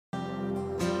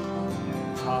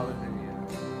Hallelujah.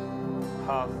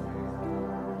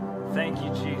 Hallelujah. Thank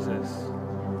you, Jesus.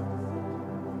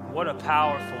 What a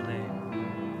powerful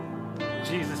name.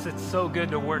 Jesus, it's so good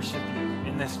to worship you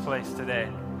in this place today.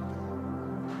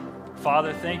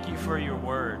 Father, thank you for your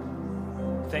word.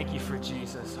 Thank you for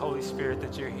Jesus. Holy Spirit,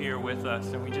 that you're here with us.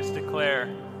 And we just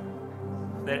declare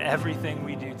that everything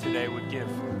we do today would give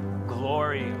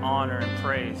glory, honor, and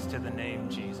praise to the name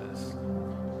Jesus.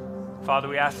 Father,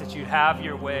 we ask that you'd have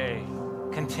your way,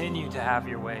 continue to have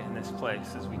your way in this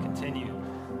place as we continue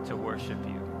to worship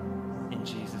you. In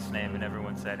Jesus' name, and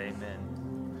everyone said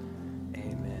amen.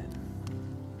 Amen.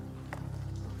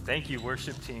 Thank you,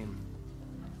 worship team.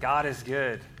 God is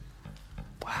good.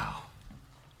 Wow.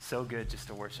 So good just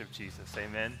to worship Jesus.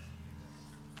 Amen.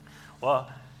 Well,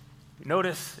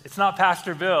 notice it's not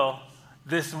Pastor Bill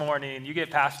this morning. You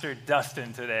get Pastor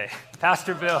Dustin today.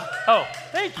 Pastor Bill. Oh,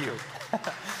 thank you.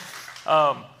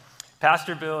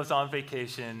 Pastor Bill is on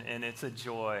vacation, and it's a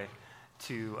joy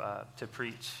to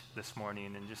preach this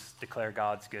morning and just declare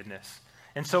God's goodness.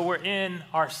 And so we're in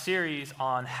our series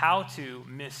on how to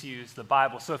misuse the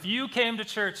Bible. So if you came to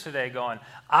church today going,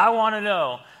 I want to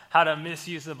know how to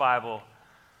misuse the Bible,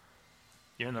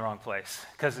 you're in the wrong place,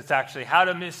 because it's actually how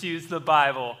to misuse the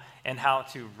Bible and how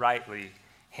to rightly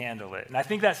handle it. And I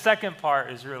think that second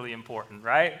part is really important,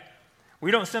 right?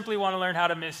 We don't simply want to learn how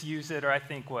to misuse it, or I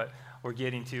think what we're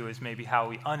getting to is maybe how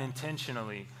we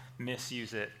unintentionally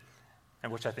misuse it,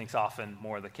 and which I think is often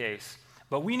more the case.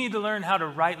 But we need to learn how to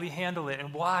rightly handle it.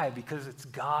 And why? Because it's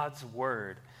God's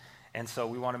word. And so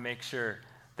we want to make sure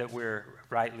that we're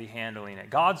rightly handling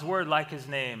it. God's word, like his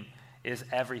name, is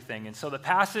everything. And so the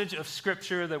passage of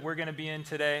scripture that we're going to be in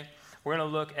today, we're going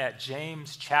to look at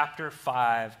James chapter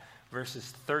 5,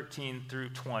 verses 13 through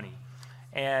 20.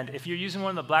 And if you're using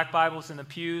one of the black Bibles in the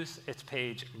pews, it's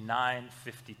page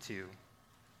 952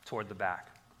 toward the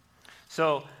back.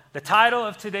 So the title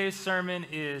of today's sermon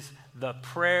is The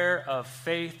Prayer of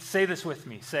Faith. Say this with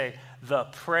me. Say, The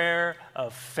Prayer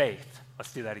of Faith.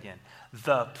 Let's do that again.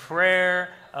 The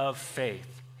Prayer of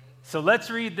Faith. So let's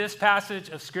read this passage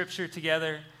of scripture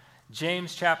together.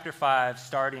 James chapter 5,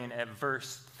 starting at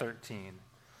verse 13. It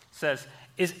says,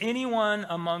 Is anyone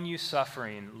among you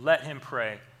suffering? Let him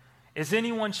pray. Is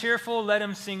anyone cheerful? Let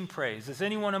him sing praise. Is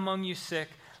anyone among you sick?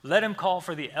 Let him call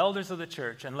for the elders of the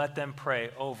church and let them pray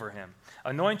over him,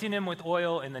 anointing him with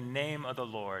oil in the name of the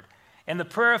Lord. And the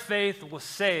prayer of faith will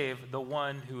save the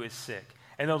one who is sick.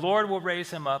 And the Lord will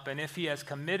raise him up, and if he has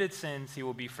committed sins, he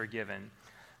will be forgiven.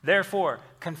 Therefore,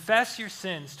 confess your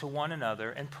sins to one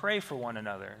another and pray for one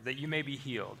another, that you may be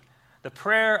healed. The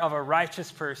prayer of a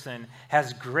righteous person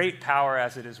has great power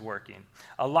as it is working.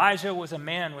 Elijah was a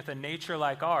man with a nature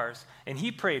like ours, and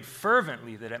he prayed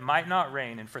fervently that it might not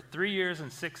rain, and for 3 years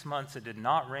and 6 months it did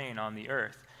not rain on the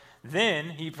earth. Then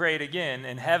he prayed again,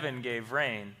 and heaven gave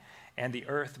rain, and the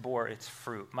earth bore its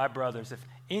fruit. My brothers, if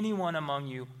anyone among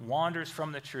you wanders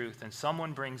from the truth and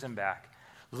someone brings him back,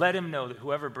 let him know that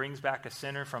whoever brings back a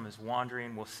sinner from his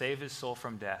wandering will save his soul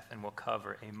from death and will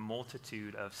cover a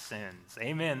multitude of sins.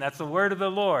 Amen. That's the word of the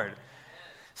Lord.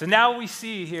 So now we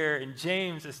see here, and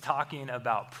James is talking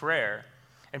about prayer.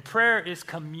 And prayer is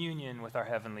communion with our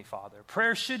Heavenly Father.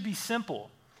 Prayer should be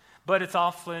simple, but it's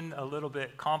often a little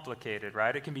bit complicated,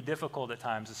 right? It can be difficult at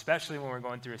times, especially when we're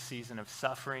going through a season of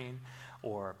suffering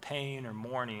or pain or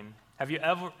mourning. Have you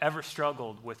ever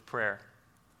struggled with prayer?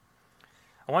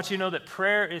 I want you to know that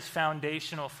prayer is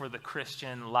foundational for the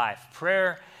Christian life.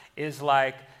 Prayer is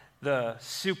like the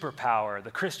superpower,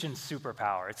 the Christian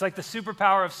superpower. It's like the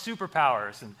superpower of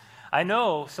superpowers. And I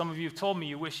know some of you have told me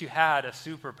you wish you had a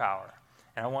superpower.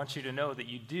 And I want you to know that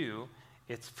you do.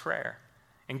 It's prayer.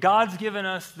 And God's given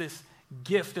us this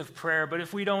gift of prayer, but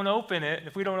if we don't open it,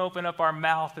 if we don't open up our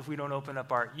mouth, if we don't open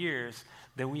up our ears,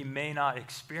 then we may not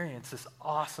experience this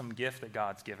awesome gift that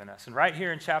God's given us. And right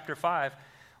here in chapter 5,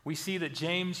 we see that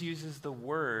James uses the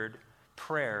word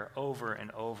prayer over and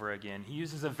over again. He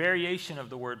uses a variation of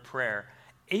the word prayer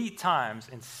 8 times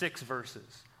in 6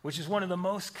 verses, which is one of the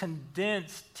most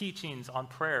condensed teachings on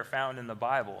prayer found in the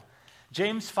Bible.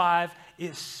 James 5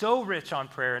 is so rich on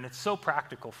prayer, and it's so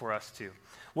practical for us too.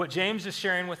 What James is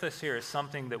sharing with us here is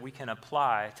something that we can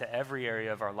apply to every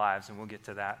area of our lives, and we'll get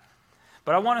to that.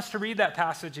 But I want us to read that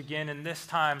passage again, and this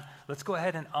time, let's go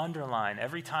ahead and underline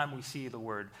every time we see the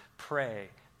word pray,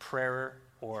 prayer,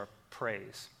 or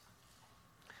praise.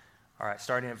 All right,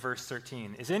 starting at verse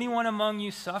 13. Is anyone among you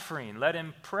suffering? Let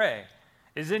him pray.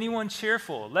 Is anyone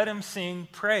cheerful? Let him sing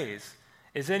praise.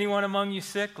 Is anyone among you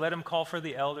sick? Let him call for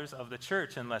the elders of the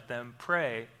church and let them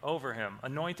pray over him,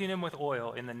 anointing him with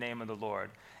oil in the name of the Lord.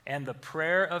 And the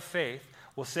prayer of faith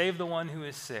will save the one who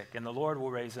is sick, and the Lord will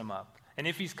raise him up. And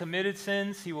if he's committed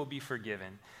sins, he will be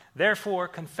forgiven. Therefore,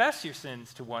 confess your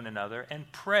sins to one another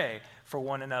and pray for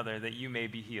one another that you may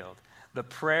be healed. The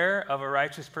prayer of a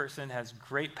righteous person has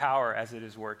great power as it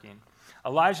is working.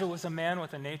 Elijah was a man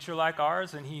with a nature like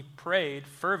ours, and he prayed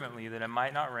fervently that it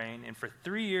might not rain. And for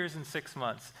 3 years and 6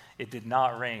 months, it did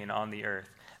not rain on the earth.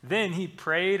 Then he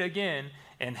prayed again,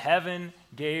 and heaven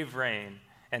gave rain,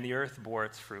 and the earth bore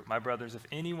its fruit. My brothers, if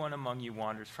anyone among you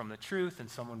wanders from the truth and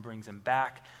someone brings him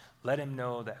back, let him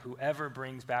know that whoever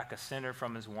brings back a sinner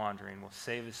from his wandering will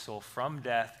save his soul from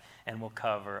death and will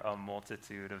cover a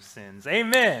multitude of sins.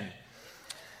 Amen.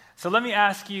 So let me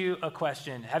ask you a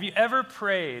question. Have you ever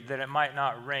prayed that it might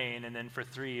not rain, and then for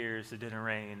 3 years it didn't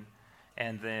rain,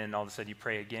 and then all of a sudden you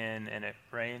pray again and it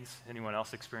rains? Anyone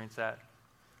else experience that?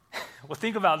 Well,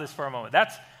 think about this for a moment.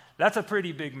 That's a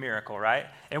pretty big miracle, right?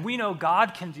 And we know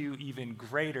God can do even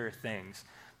greater things,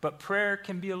 but prayer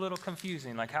can be a little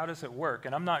confusing. Like, how does it work?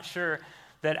 And I'm not sure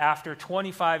that after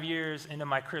 25 years into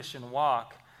my Christian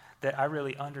walk that I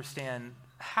really understand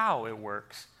how it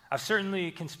works. I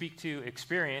certainly can speak to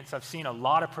experience. I've seen a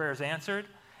lot of prayers answered,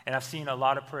 and I've seen a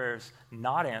lot of prayers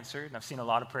not answered, and I've seen a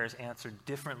lot of prayers answered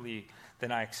differently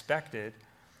than I expected.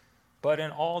 But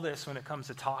in all this, when it comes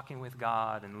to talking with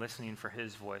God and listening for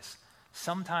his voice,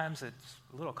 sometimes it's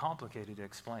a little complicated to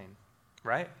explain,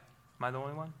 right? Am I the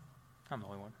only one? I'm the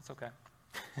only one. It's okay.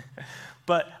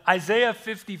 But Isaiah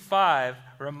 55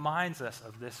 reminds us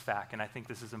of this fact, and I think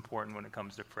this is important when it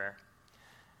comes to prayer.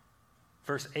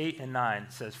 Verse 8 and 9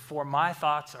 says, "For my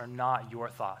thoughts are not your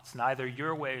thoughts, neither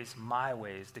your ways my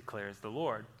ways, declares the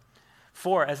Lord.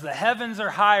 For as the heavens are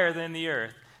higher than the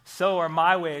earth, so are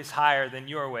my ways higher than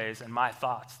your ways, and my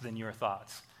thoughts than your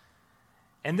thoughts."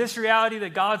 And this reality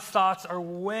that God's thoughts are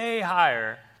way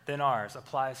higher than ours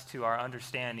applies to our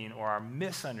understanding or our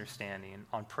misunderstanding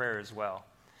on prayer as well.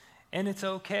 And it's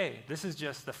okay. This is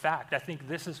just the fact. I think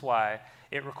this is why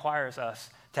it requires us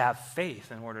to have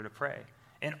faith in order to pray.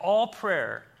 And all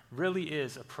prayer really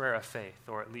is a prayer of faith,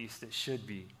 or at least it should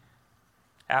be.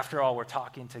 After all, we're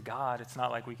talking to God. It's not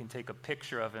like we can take a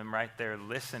picture of him right there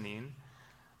listening,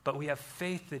 but we have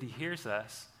faith that he hears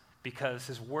us because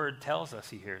his word tells us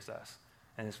he hears us.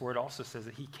 And his word also says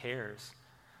that he cares.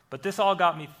 But this all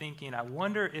got me thinking, I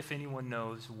wonder if anyone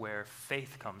knows where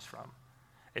faith comes from.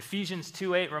 Ephesians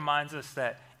 2:8 reminds us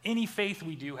that any faith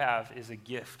we do have is a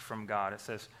gift from God. It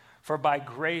says, "For by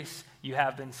grace you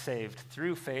have been saved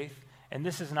through faith, and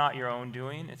this is not your own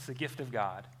doing, it's the gift of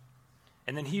God."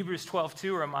 And then Hebrews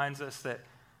 12:2 reminds us that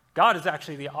God is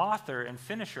actually the author and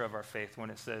finisher of our faith when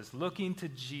it says, "Looking to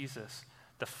Jesus,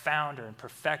 the founder and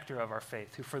perfecter of our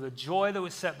faith, who for the joy that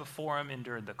was set before him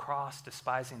endured the cross,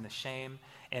 despising the shame,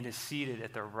 and is seated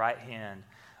at the right hand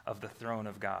of the throne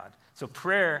of God." So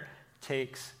prayer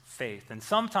takes faith. And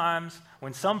sometimes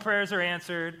when some prayers are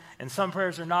answered and some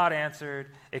prayers are not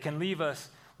answered, it can leave us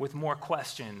with more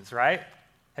questions, right?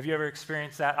 Have you ever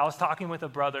experienced that? I was talking with a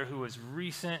brother who was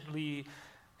recently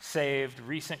saved,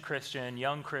 recent Christian,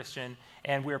 young Christian,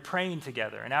 and we were praying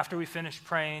together. And after we finished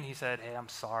praying, he said, "Hey, I'm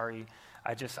sorry.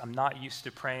 I'm not used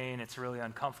to praying. It's really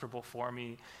uncomfortable for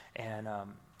me. And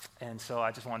so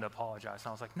I just wanted to apologize." And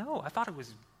I was like, "No, I thought it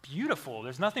was beautiful.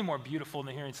 There's nothing more beautiful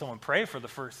than hearing someone pray for the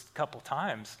first couple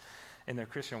times in their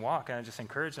Christian walk." And I just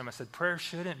encouraged them. I said, prayer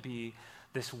shouldn't be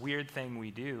this weird thing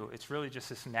we do. It's really just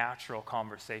this natural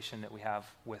conversation that we have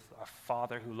with our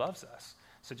Father who loves us.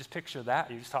 So just picture that.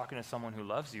 You're just talking to someone who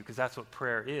loves you, because that's what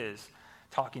prayer is,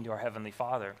 talking to our Heavenly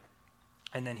Father.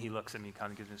 And then he looks at me,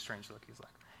 kind of gives me a strange look. He's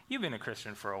like, "You've been a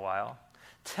Christian for a while.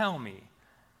 Tell me,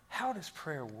 how does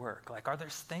prayer work? Like, are there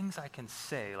things I can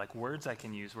say, like words I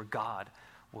can use where God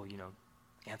will,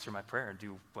 answer my prayer and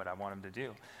do what I want him to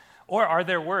do? Or are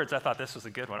there words," I thought this was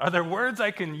a good one, "are there words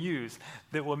I can use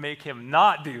that will make him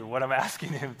not do what I'm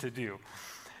asking him to do?"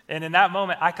 And in that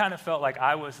moment, I kind of felt like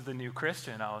I was the new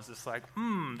Christian. I was just like,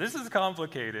 this is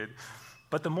complicated.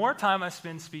 But the more time I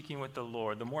spend speaking with the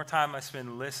Lord, the more time I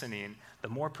spend listening, the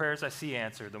more prayers I see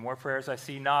answered, the more prayers I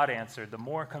see not answered, the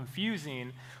more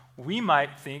confusing we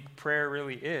might think prayer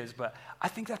really is. But I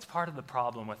think that's part of the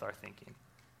problem with our thinking.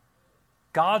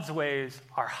 God's ways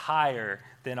are higher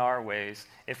than our ways.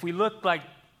 If we look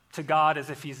to God as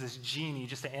if he's this genie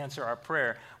just to answer our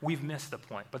prayer, we've missed the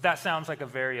point. But that sounds like a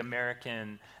very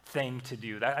American thing to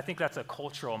do. I think that's a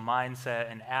cultural mindset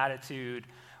and attitude,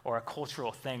 or a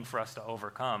cultural thing for us to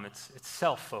overcome. It's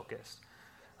self-focused.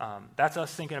 That's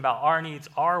us thinking about our needs,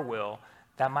 our will.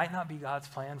 That might not be God's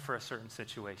plan for a certain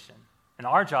situation. And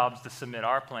our job is to submit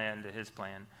our plan to his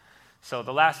plan. So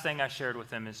the last thing I shared with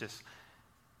them is just,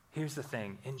 here's the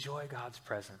thing. Enjoy God's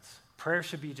presence. Prayer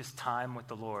should be just time with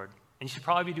the Lord. And you should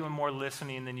probably be doing more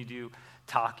listening than you do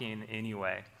talking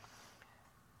anyway.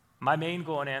 My main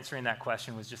goal in answering that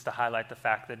question was just to highlight the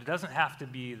fact that it doesn't have to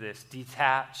be this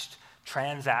detached,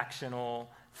 transactional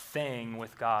thing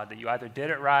with God, that you either did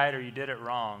it right or you did it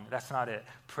wrong. That's not it.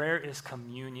 Prayer is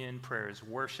communion. Prayer is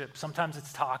worship. Sometimes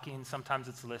it's talking, sometimes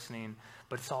it's listening,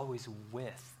 but it's always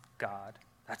with God.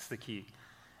 That's the key.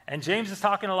 And James is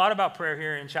talking a lot about prayer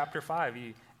here in chapter 5.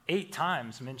 He 8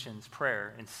 times mentions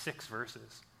prayer in 6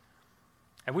 verses.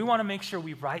 And we want to make sure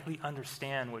we rightly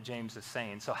understand what James is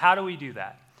saying. So how do we do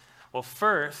that? Well,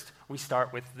 first, we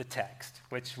start with the text,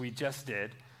 which we just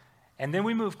did. And then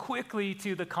we move quickly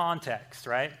to the context,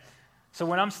 right? So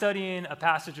when I'm studying a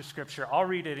passage of Scripture, I'll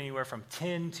read it anywhere from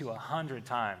 10 to 100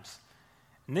 times.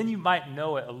 And then you might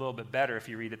know it a little bit better if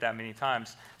you read it that many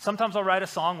times. Sometimes I'll write a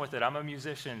song with it. I'm a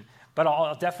musician. But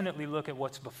I'll definitely look at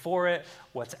what's before it,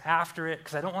 what's after it,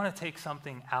 because I don't want to take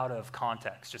something out of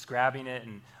context, just grabbing it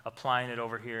and applying it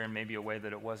over here in maybe a way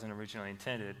that it wasn't originally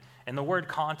intended. And the word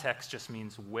context just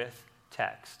means with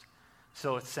text.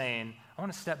 So it's saying, I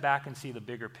want to step back and see the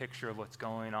bigger picture of what's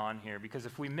going on here, because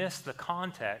if we miss the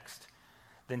context,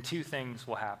 then 2 things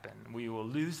will happen. We will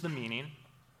lose the meaning,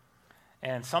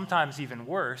 and sometimes even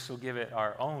worse, we'll give it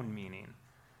our own meaning.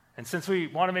 And since we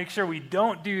want to make sure we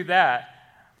don't do that,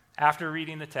 after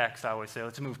reading the text, I always say,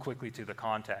 let's move quickly to the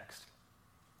context.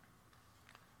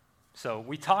 So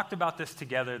we talked about this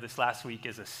together this last week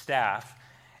as a staff,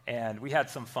 and we had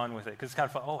some fun with it, because it's kind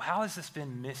of fun. How has this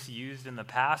been misused in the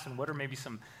past, and what are maybe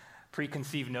some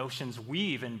preconceived notions we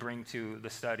even bring to the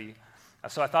study?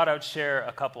 So I thought I would share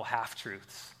a couple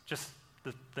half-truths. Just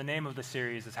the name of the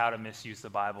series is How to Misuse the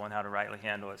Bible and How to Rightly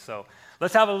Handle It. So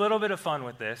let's have a little bit of fun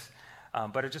with this.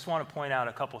 But I just want to point out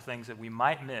a couple things that we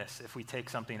might miss if we take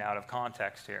something out of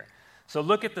context here. So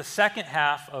look at the second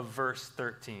half of verse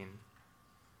 13.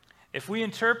 If we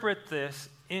interpret this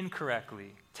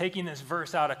incorrectly, taking this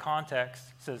verse out of context,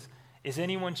 it says, is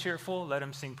anyone cheerful? Let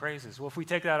him sing praises. Well, if we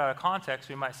take that out of context,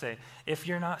 we might say, if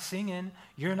you're not singing,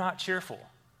 you're not cheerful.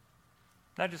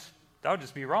 That would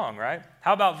just be wrong, right?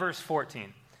 How about verse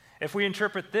 14? If we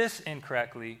interpret this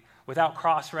incorrectly, without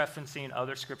cross-referencing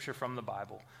other scripture from the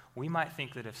Bible, we might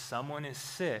think that if someone is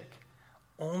sick,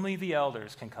 only the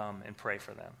elders can come and pray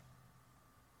for them.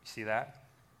 You see that?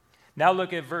 Now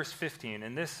look at verse 15,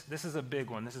 and this is a big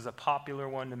one. This is a popular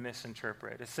one to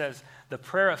misinterpret. It says, the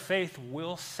prayer of faith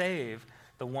will save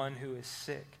the one who is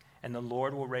sick, and the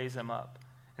Lord will raise him up.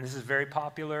 And this is very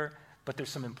popular, but there's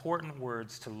some important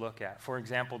words to look at. For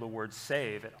example, the word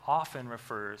save, it often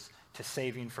refers to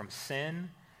saving from sin,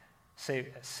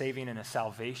 saving in a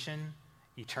salvation,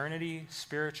 eternity,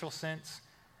 spiritual sense.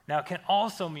 Now, it can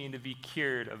also mean to be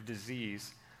cured of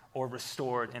disease or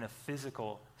restored in a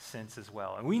physical sense as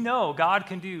well. And we know God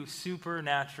can do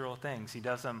supernatural things. He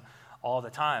does them all the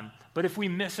time. But if we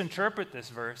misinterpret this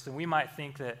verse, then we might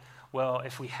think that, well,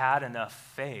 if we had enough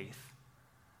faith,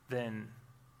 then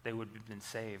they would have been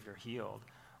saved or healed.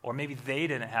 Or maybe they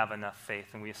didn't have enough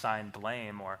faith and we assign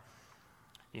blame, or,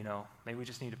 maybe we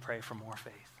just need to pray for more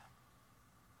faith.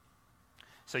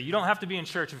 So you don't have to be in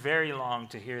church very long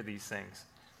to hear these things.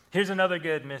 Here's another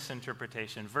good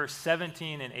misinterpretation. Verse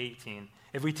 17 and 18.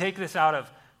 If we take this out of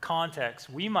context,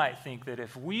 we might think that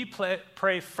if we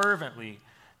pray fervently,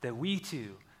 that we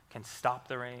too can stop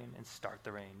the rain and start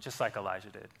the rain, just like Elijah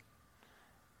did.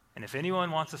 And if anyone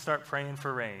wants to start praying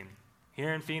for rain,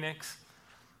 here in Phoenix,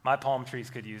 my palm trees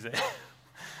could use it.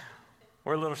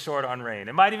 We're a little short on rain.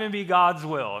 It might even be God's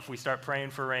will if we start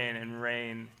praying for rain and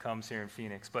rain comes here in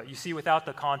Phoenix. But you see, without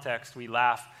the context, we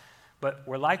laugh, but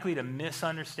we're likely to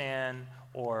misunderstand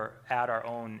or add our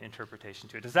own interpretation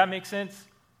to it. Does that make sense?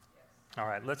 Yes. All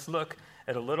right, let's look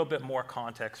at a little bit more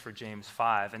context for James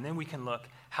 5, and then we can look,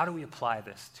 how do we apply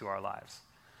this to our lives?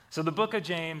 So the book of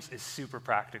James is super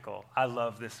practical. I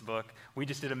love this book. We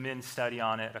just did a men's study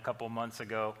on it a couple months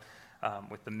ago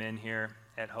with the men here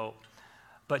at Hope.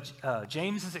 But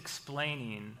James is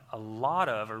explaining a lot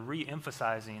of, or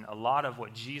re-emphasizing a lot of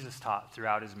what Jesus taught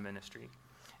throughout his ministry.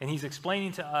 And he's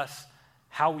explaining to us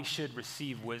how we should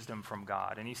receive wisdom from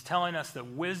God. And he's telling us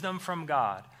that wisdom from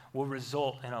God will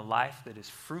result in a life that is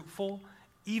fruitful,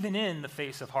 even in the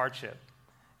face of hardship.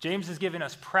 James is giving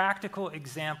us practical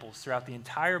examples throughout the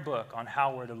entire book on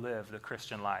how we're to live the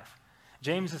Christian life.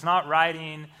 James is not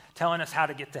writing telling us how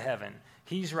to get to heaven.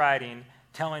 He's writing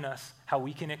telling us how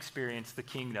we can experience the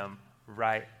kingdom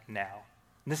right now.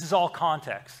 And this is all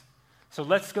context. So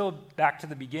let's go back to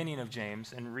the beginning of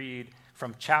James and read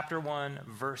from chapter 1,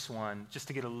 verse 1, just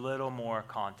to get a little more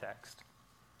context.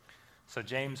 So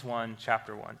James 1,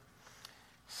 chapter 1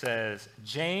 says,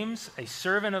 James, a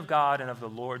servant of God and of the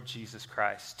Lord Jesus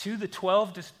Christ, to the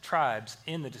 12 tribes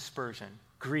in the dispersion,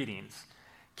 greetings.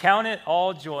 Count it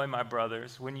all joy, my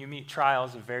brothers, when you meet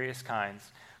trials of various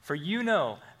kinds, for you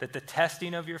know that the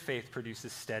testing of your faith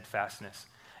produces steadfastness.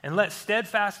 And let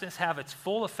steadfastness have its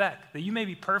full effect, that you may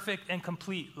be perfect and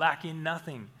complete, lacking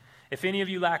nothing. If any of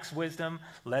you lacks wisdom,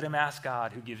 let him ask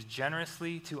God, who gives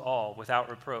generously to all without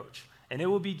reproach, and it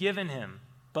will be given him.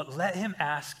 But let him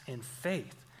ask in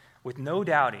faith, with no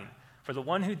doubting, for the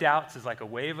one who doubts is like a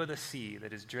wave of the sea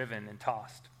that is driven and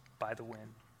tossed by the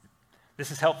wind. This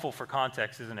is helpful for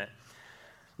context, isn't it?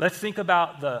 Let's think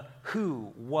about the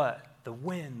who, what, the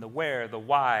when, the where, the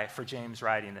why for James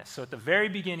writing this. So at the very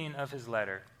beginning of his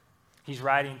letter, he's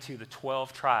writing to the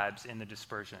 12 tribes in the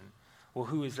dispersion. Well,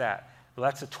 who is that? Well,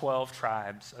 that's the 12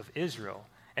 tribes of Israel.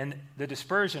 And the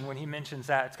dispersion, when he mentions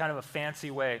that, it's kind of a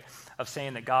fancy way of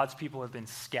saying that God's people have been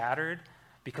scattered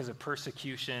because of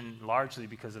persecution, largely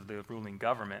because of the ruling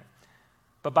government.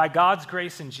 But by God's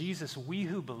grace in Jesus, we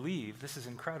who believe, this is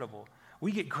incredible,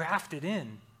 we get grafted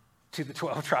in to the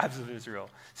 12 tribes of Israel.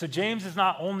 So James is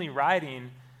not only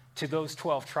writing to those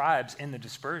 12 tribes in the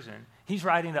dispersion, he's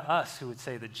writing to us who would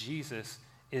say that Jesus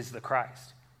is the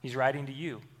Christ. He's writing to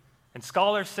you. And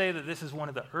scholars say that this is one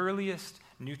of the earliest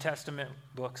New Testament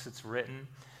books that's written,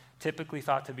 typically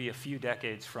thought to be a few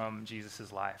decades from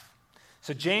Jesus' life.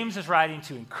 So James is writing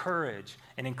to encourage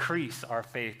and increase our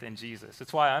faith in Jesus.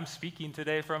 That's why I'm speaking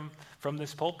today from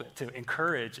this pulpit, to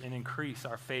encourage and increase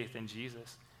our faith in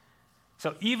Jesus.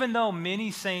 So even though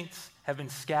many saints have been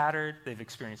scattered, they've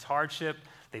experienced hardship,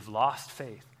 they've lost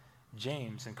faith,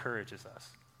 James encourages us.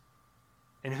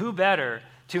 And who better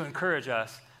to encourage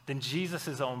us than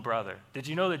Jesus' own brother? Did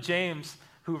you know that James,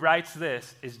 who writes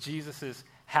this, is Jesus'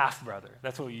 half-brother?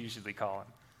 That's what we usually call him.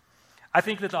 I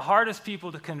think that the hardest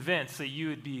people to convince that you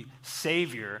would be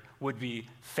Savior would be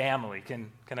family.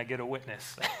 Can I get a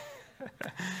witness?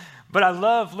 But I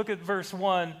love, look at verse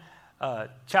 1,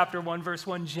 chapter 1, verse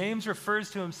 1. James refers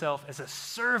to himself as a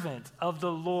servant of the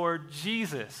Lord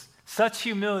Jesus. Such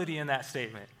humility in that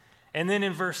statement. And then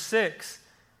in verse 6,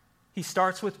 he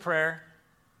starts with prayer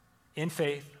in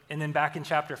faith, and then back in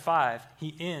chapter 5,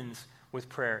 he ends with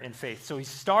prayer in faith. So he's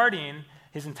starting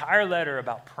his entire letter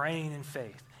about praying in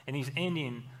faith. And he's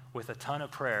ending with a ton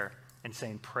of prayer and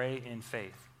saying, pray in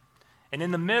faith. And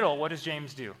in the middle, what does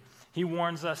James do? He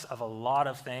warns us of a lot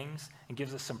of things and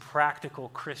gives us some practical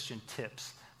Christian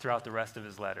tips throughout the rest of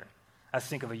his letter. I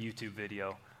think of a YouTube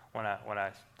video when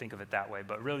I think of it that way.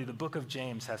 But really, the book of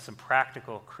James has some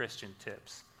practical Christian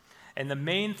tips. And the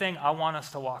main thing I want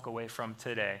us to walk away from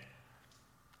today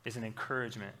is an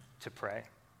encouragement to pray.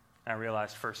 And I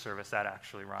realized first service, that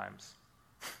actually rhymes.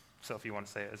 So if you want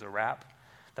to say it as a rap.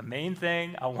 The main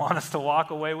thing I want us to walk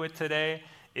away with today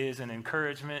is an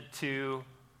encouragement to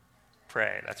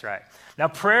pray. That's right. Now,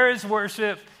 prayer is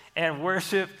worship, and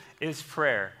worship is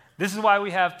prayer. This is why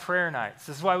we have prayer nights.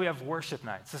 This is why we have worship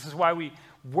nights. This is why we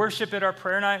worship at our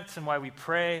prayer nights and why we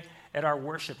pray at our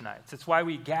worship nights. It's why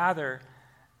we gather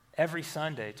every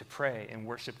Sunday to pray and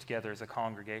worship together as a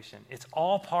congregation. It's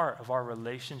all part of our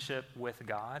relationship with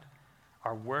God,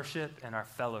 our worship, and our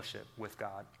fellowship with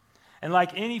God. And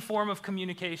like any form of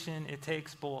communication, it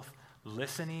takes both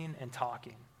listening and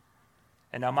talking.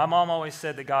 And now my mom always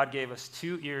said that God gave us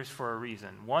 2 ears for a reason.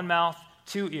 1 mouth,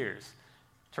 2 ears.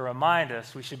 To remind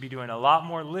us we should be doing a lot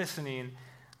more listening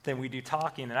than we do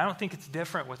talking. And I don't think it's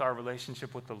different with our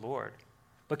relationship with the Lord.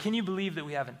 But can you believe that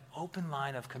we have an open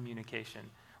line of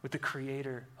communication with the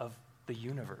creator of the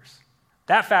universe?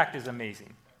 That fact is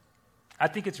amazing. I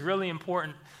think it's really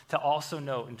important to also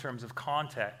note in terms of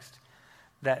context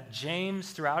that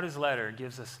James, throughout his letter,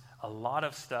 gives us a lot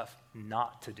of stuff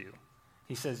not to do.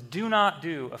 He says, do not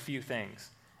do a few things.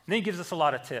 And then he gives us a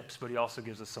lot of tips, but he also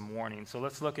gives us some warnings. So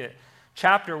let's look at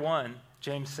chapter 1.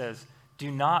 James says, do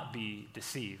not be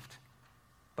deceived,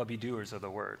 but be doers of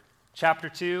the word. Chapter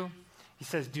 2, he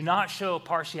says, do not show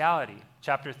partiality.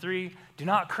 Chapter 3, do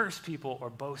not curse people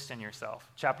or boast in yourself.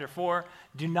 Chapter 4,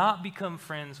 do not become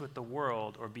friends with the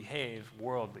world or behave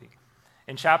worldly.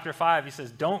 In chapter 5, he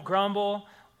says, don't grumble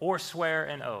or swear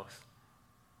an oath.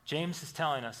 James is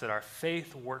telling us that our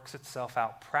faith works itself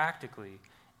out practically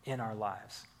in our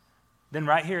lives. Then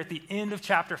right here at the end of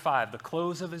chapter 5, the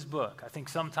close of his book, I think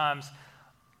sometimes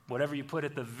whatever you put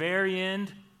at the very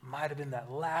end might have been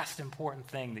that last important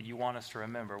thing that you want us to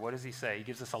remember. What does he say? He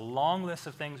gives us a long list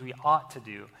of things we ought to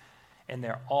do, and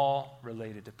they're all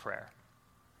related to prayer.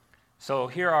 So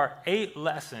here are 8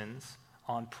 lessons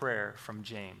on prayer from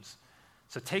James.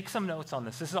 So take some notes on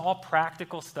this. This is all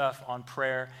practical stuff on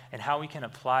prayer and how we can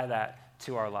apply that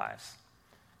to our lives.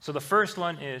 So the first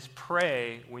one is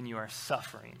pray when you are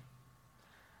suffering.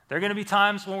 There are going to be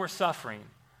times when we're suffering.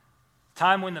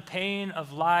 Time when the pain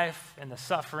of life and the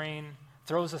suffering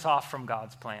throws us off from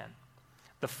God's plan.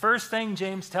 The first thing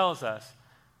James tells us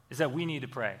is that we need to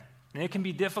pray. And it can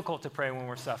be difficult to pray when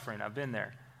we're suffering. I've been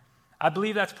there. I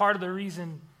believe that's part of the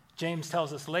reason James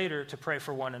tells us later to pray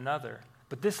for one another.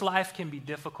 But this life can be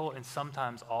difficult, and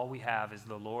sometimes all we have is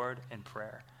the Lord and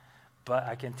prayer. But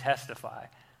I can testify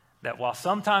that while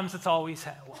sometimes it's always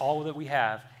all that we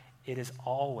have, it is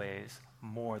always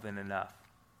more than enough.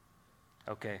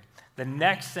 Okay, the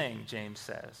next thing James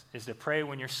says is to pray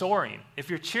when you're soaring. If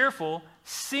you're cheerful,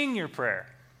 sing your prayer.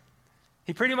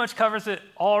 He pretty much covers it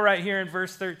all right here in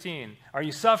verse 13. Are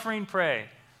you suffering? Pray.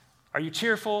 Are you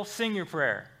cheerful? Sing your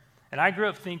prayer. And I grew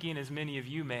up thinking, as many of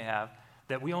you may have,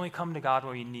 that we only come to God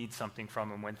when we need something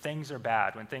from him, when things are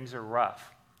bad, when things are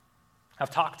rough.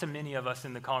 I've talked to many of us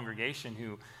in the congregation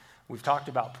who we've talked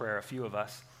about prayer, a few of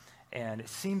us, and it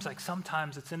seems like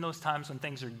sometimes it's in those times when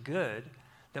things are good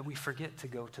that we forget to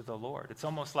go to the Lord. It's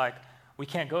almost like we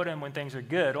can't go to him when things are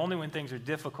good. Only when things are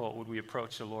difficult would we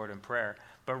approach the Lord in prayer.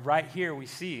 But right here we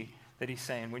see that he's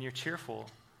saying, when you're cheerful,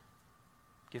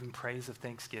 give him praise of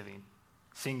thanksgiving.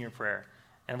 Sing your prayer.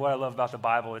 And what I love about the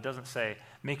Bible, it doesn't say,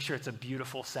 make sure it's a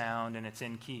beautiful sound and it's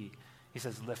in key. He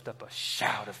says, lift up a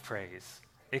shout of praise.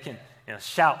 It can,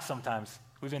 shout sometimes.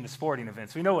 We've been to sporting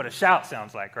events. We know what a shout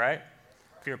sounds like, right?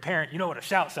 If you're a parent, you know what a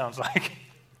shout sounds like.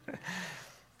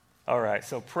 All right,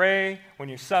 so pray when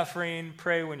you're suffering,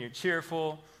 pray when you're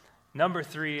cheerful. Number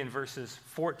 3, in verses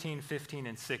 14, 15,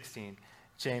 and 16,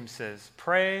 James says,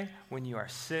 pray when you are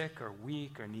sick or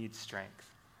weak or need strength.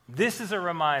 This is a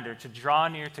reminder to draw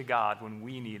near to God when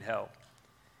we need help.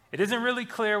 It isn't really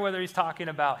clear whether he's talking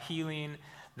about healing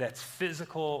that's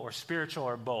physical or spiritual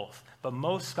or both, but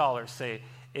most scholars say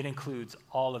it includes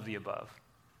all of the above.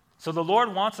 So the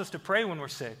Lord wants us to pray when we're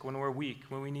sick, when we're weak,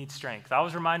 when we need strength. I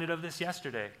was reminded of this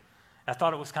yesterday. I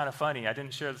thought it was kind of funny. I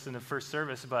didn't share this in the first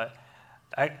service, but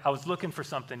I was looking for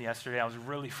something yesterday. I was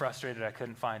really frustrated I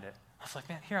couldn't find it. I was like,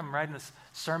 man, here I'm writing this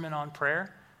sermon on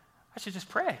prayer. I should just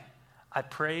pray. I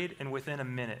prayed, and within a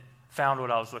minute, found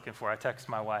what I was looking for. I texted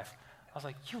my wife. I was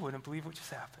like, you wouldn't believe what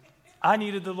just happened. I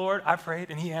needed the Lord. I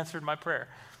prayed, and he answered my prayer.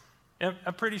 And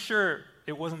I'm pretty sure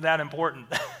it wasn't that important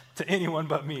to anyone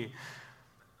but me.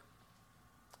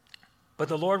 But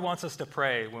the Lord wants us to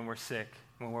pray when we're sick,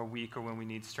 when we're weak, or when we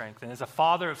need strength. And as a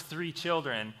father of 3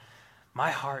 children,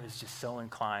 my heart is just so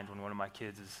inclined when one of my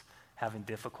kids is having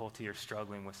difficulty or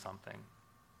struggling with something.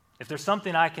 If there's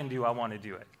something I can do, I want to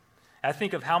do it. I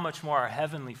think of how much more our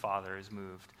Heavenly Father is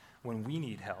moved when we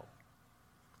need help.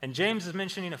 And James is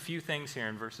mentioning a few things here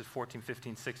in verses 14,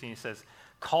 15, 16. He says,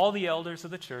 call the elders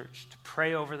of the church to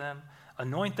pray over them,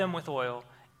 anoint them with oil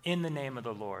in the name of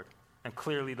the Lord. And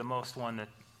clearly the most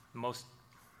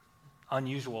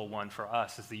unusual one for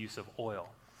us is the use of oil.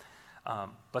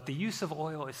 But the use of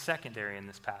oil is secondary in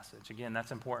this passage. Again,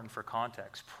 that's important for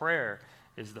context. Prayer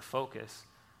is the focus.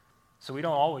 So we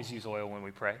don't always use oil when we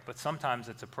pray, but sometimes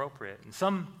it's appropriate. And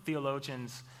some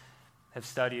theologians have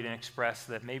studied and expressed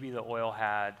that maybe the oil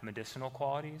had medicinal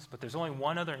qualities, but there's only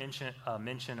one other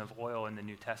mention of oil in the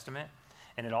New Testament,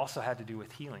 and it also had to do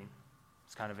with healing.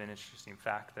 It's kind of an interesting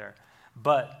fact there.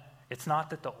 But it's not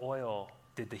that the oil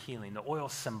did the healing. The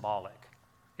oil's symbolic.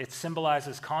 It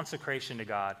symbolizes consecration to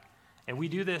God. And we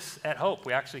do this at Hope.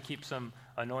 We actually keep some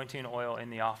anointing oil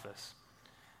in the office.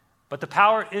 But the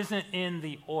power isn't in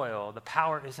the oil. The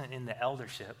power isn't in the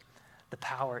eldership. The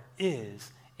power is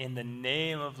in the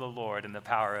name of the Lord and the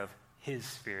power of his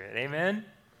Spirit. Amen?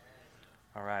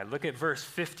 All right, look at verse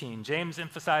 15. James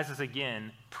emphasizes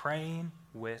again, praying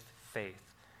with faith.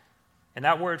 And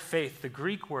that word faith, the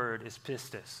Greek word is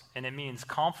pistis, and it means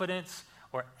confidence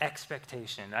or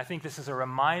expectation. I think this is a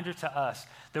reminder to us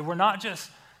that we're not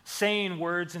just saying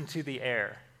words into the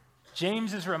air.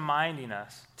 James is reminding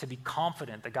us to be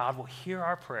confident that God will hear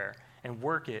our prayer and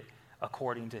work it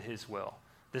according to his will.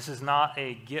 This is not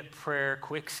a get prayer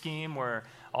quick scheme where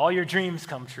all your dreams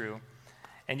come true.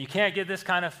 And you can't get this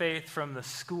kind of faith from the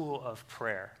school of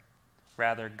prayer.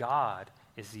 Rather, God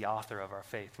is the author of our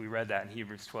faith. We read that in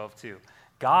Hebrews 12:2.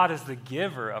 God is the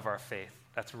giver of our faith.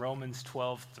 That's Romans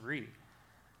 12:3.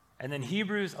 And then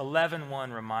Hebrews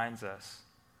 11:1 reminds us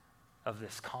of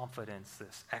this confidence,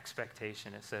 this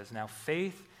expectation. It says, now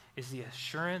faith is the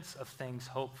assurance of things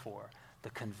hoped for,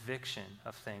 the conviction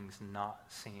of things not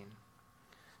seen.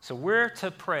 So we're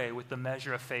to pray with the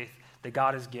measure of faith that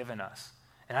God has given us.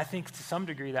 And I think to some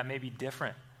degree that may be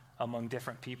different among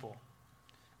different people.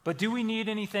 But do we need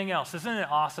anything else? Isn't it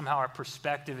awesome how our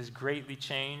perspective is greatly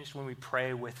changed when we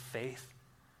pray with faith?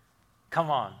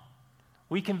 Come on.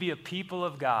 We can be a people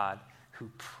of God who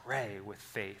pray with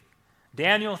faith.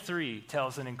 Daniel 3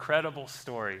 tells an incredible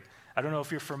story I don't know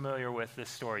if you're familiar with this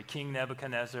story. King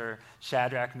Nebuchadnezzar,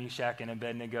 Shadrach, Meshach, and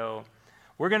Abednego.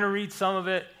 We're going to read some of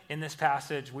it in this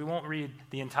passage. We won't read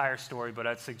the entire story, but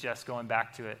I'd suggest going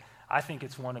back to it. I think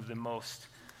it's one of the most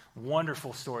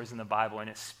wonderful stories in the Bible, and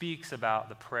it speaks about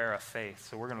the prayer of faith.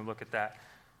 So we're going to look at that.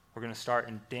 We're going to start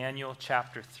in Daniel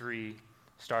chapter 3,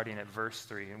 starting at verse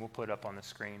 3, and we'll put it up on the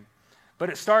screen. But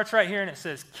it starts right here, and it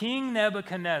says, King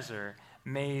Nebuchadnezzar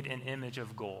made an image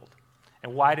of gold.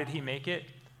 And why did he make it?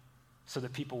 So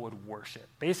that people would worship.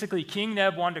 Basically, King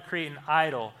Neb wanted to create an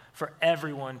idol for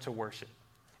everyone to worship.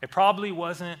 It probably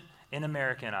wasn't an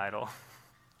American idol.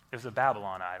 It was a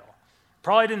Babylon idol.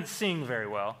 Probably didn't sing very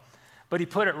well, but he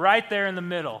put it right there in the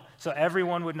middle so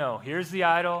everyone would know, here's the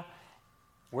idol,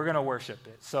 we're going to worship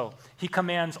it. So he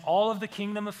commands all of the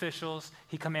kingdom officials,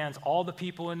 he commands all the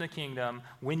people in the kingdom,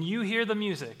 when you hear the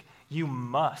music, you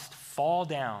must fall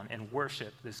down and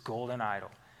worship this golden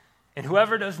idol. And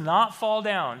whoever does not fall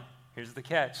down, here's the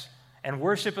catch, and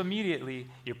worship immediately,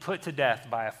 you're put to death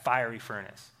by a fiery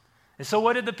furnace. And so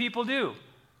what did the people do?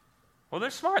 Well,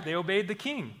 they're smart. They obeyed the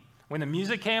king. When the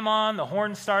music came on, the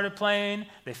horns started playing,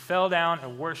 they fell down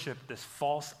and worshiped this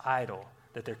false idol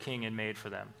that their king had made for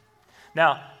them.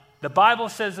 Now, the Bible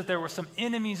says that there were some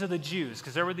enemies of the Jews,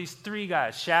 because there were these three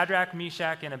guys, Shadrach,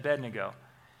 Meshach, and Abednego.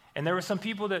 And there were some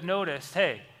people that noticed,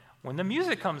 hey, when the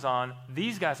music comes on,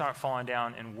 these guys aren't falling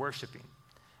down and worshiping.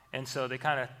 And so they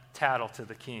kind of tattle to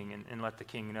the king and let the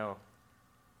king know.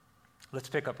 Let's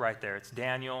pick up right there. It's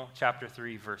Daniel chapter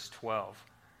 3, verse 12.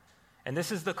 And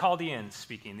this is the Chaldeans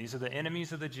speaking. These are the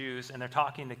enemies of the Jews, and they're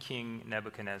talking to King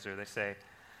Nebuchadnezzar. They say,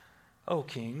 O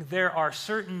king, there are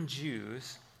certain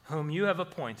Jews whom you have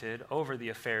appointed over the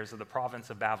affairs of the province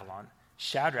of Babylon,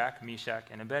 Shadrach, Meshach,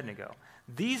 and Abednego.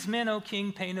 These men, O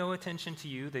king, pay no attention to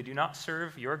you. They do not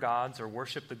serve your gods or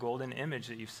worship the golden image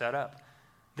that you've set up.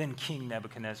 Then King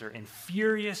Nebuchadnezzar, in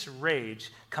furious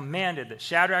rage, commanded that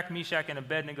Shadrach, Meshach, and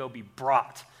Abednego be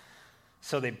brought.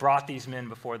 So they brought these men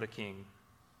before the king.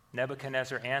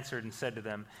 Nebuchadnezzar answered and said to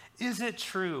them, Is it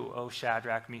true, O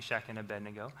Shadrach, Meshach, and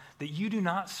Abednego, that you do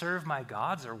not serve my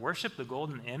gods or worship the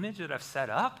golden image that I've set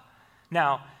up?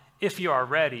 Now, if you are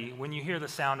ready, when you hear the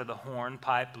sound of the horn,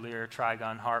 pipe, lyre,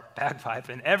 trigon, harp, bagpipe,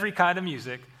 and every kind of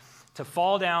music, to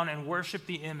fall down and worship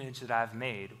the image that I've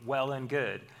made, well and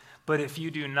good. But if you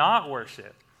do not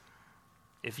worship,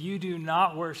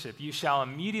 you shall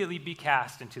immediately be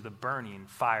cast into the burning,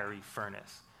 fiery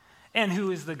furnace. And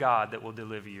who is the God that will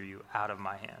deliver you out of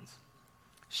my hands?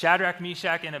 Shadrach,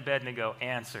 Meshach, and Abednego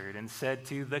answered and said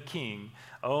to the king,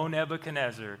 O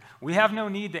Nebuchadnezzar, we have no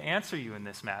need to answer you in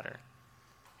this matter.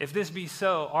 If this be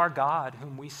so, our God,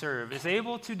 whom we serve, is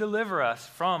able to deliver us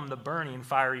from the burning,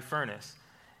 fiery furnace,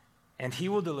 and he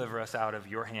will deliver us out of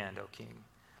your hand, O king.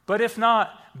 But if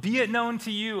not, be it known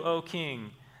to you, O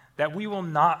king, that we will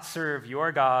not serve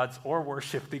your gods or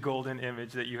worship the golden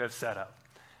image that you have set up.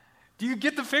 Do you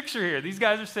get the picture here? These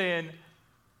guys are saying,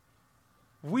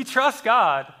 we trust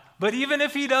God, but even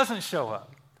if he doesn't show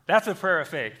up, that's a prayer of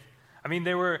faith. I mean,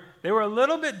 they were a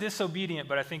little bit disobedient,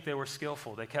 but I think they were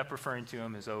skillful. They kept referring to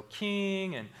him as, O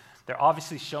king, and they're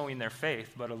obviously showing their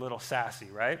faith, but a little sassy,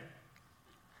 right?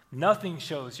 Nothing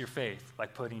shows your faith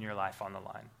like putting your life on the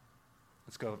line.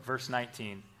 Let's go, verse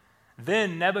 19.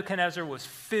 Then Nebuchadnezzar was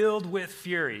filled with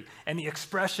fury, and the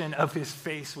expression of his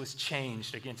face was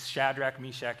changed against Shadrach,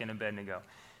 Meshach, and Abednego.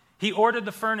 He ordered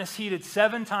the furnace heated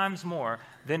 7 times more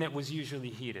than it was usually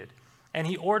heated. And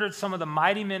he ordered some of the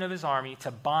mighty men of his army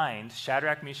to bind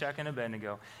Shadrach, Meshach, and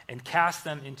Abednego and cast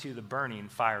them into the burning,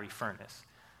 fiery furnace.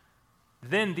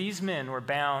 Then these men were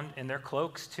bound in their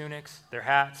cloaks, tunics, their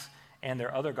hats, and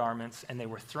their other garments, and they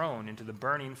were thrown into the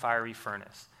burning, fiery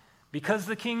furnace. Because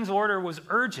the king's order was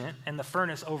urgent and the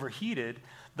furnace overheated,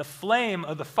 the flame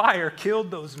of the fire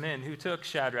killed those men who took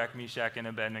Shadrach, Meshach, and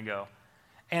Abednego.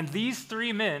 And these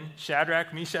 3 men,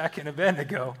 Shadrach, Meshach, and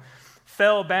Abednego,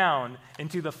 fell bound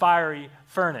into the fiery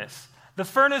furnace. The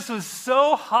furnace was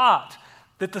so hot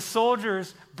that the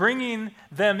soldiers bringing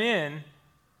them in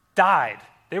died.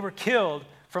 They were killed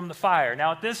from the fire.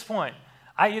 Now at this point,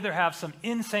 I either have some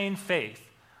insane faith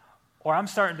or I'm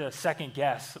starting to second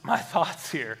guess my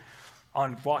thoughts here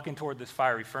on walking toward this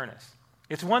fiery furnace.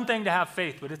 It's one thing to have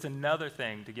faith, but it's another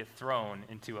thing to get thrown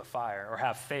into a fire or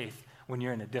have faith when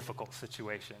you're in a difficult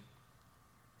situation.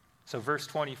 So verse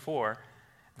 24,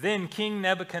 then King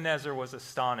Nebuchadnezzar was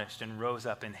astonished and rose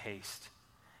up in haste.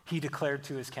 He declared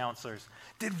to his counselors,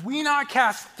 did we not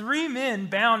cast 3 men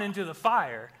bound into the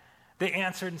fire? They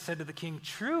answered and said to the king,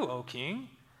 true, O king.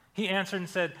 He answered and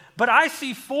said, but I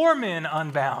see 4 men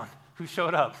unbound. Who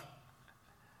showed up?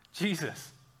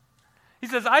 Jesus. He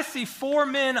says, I see 4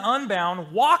 men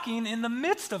unbound walking in the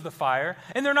midst of the fire,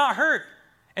 and they're not hurt.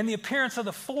 And the appearance of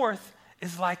the fourth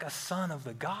is like a son of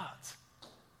the gods.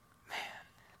 Man.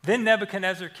 Then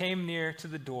Nebuchadnezzar came near to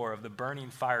the door of the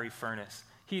burning fiery furnace.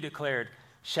 He declared,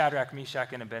 Shadrach,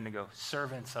 Meshach, and Abednego,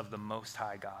 servants of the Most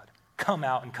High God, come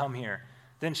out and come here.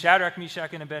 Then Shadrach,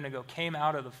 Meshach, and Abednego came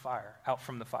out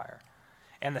from the fire.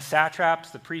 And the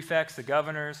satraps, the prefects, the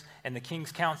governors, and the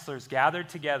king's counselors gathered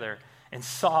together and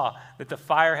saw that the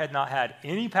fire had not had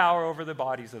any power over the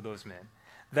bodies of those men.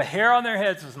 The hair on their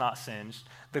heads was not singed.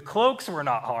 The cloaks were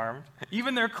not harmed.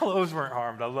 Even their clothes weren't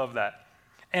harmed. I love that.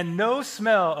 And no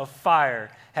smell of fire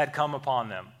had come upon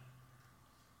them.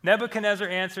 Nebuchadnezzar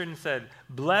answered and said,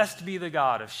 Blessed be the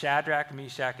God of Shadrach,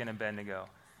 Meshach, and Abednego,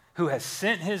 who has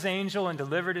sent his angel and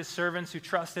delivered his servants who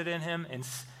trusted in him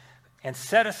and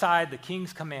set aside the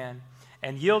king's command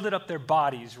and yielded up their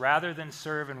bodies rather than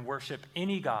serve and worship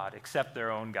any god except their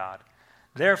own God.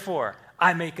 Therefore,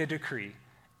 I make a decree.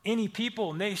 Any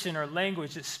people, nation, or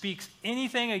language that speaks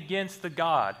anything against the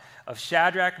God of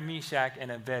Shadrach, Meshach,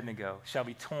 and Abednego shall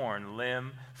be torn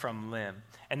limb from limb,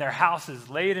 and their houses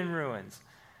laid in ruins.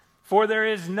 For there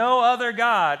is no other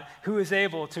God who is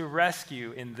able to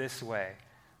rescue in this way.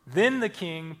 Then the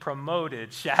king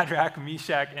promoted Shadrach,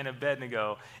 Meshach, and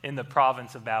Abednego in the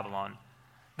province of Babylon.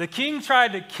 The king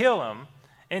tried to kill them,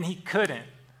 and he couldn't,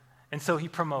 and so he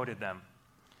promoted them.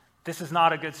 This is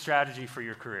not a good strategy for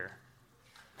your career.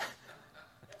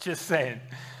 Just saying.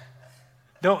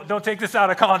 Don't take this out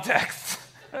of context.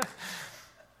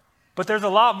 But there's a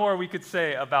lot more we could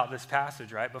say about this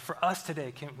passage, right? But for us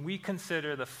today, can we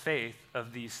consider the faith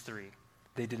of these 3?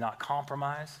 They did not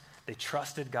compromise. They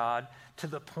trusted God to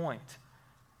the point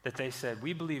that they said,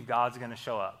 we believe God's going to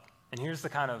show up. And here's the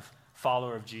kind of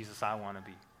follower of Jesus I want to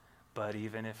be. But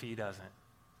even if he doesn't,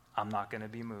 I'm not going to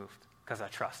be moved because I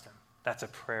trust him. That's a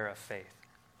prayer of faith.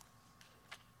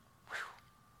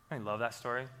 Whew. I love that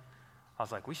story. I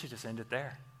was like, we should just end it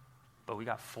there. But we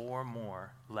got 4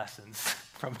 more lessons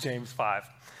from James 5.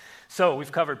 So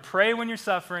we've covered pray when you're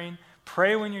suffering,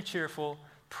 pray when you're cheerful,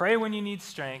 pray when you need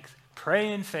strength,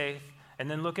 pray in faith, and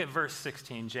then look at verse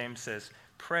 16. James says,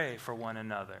 pray for one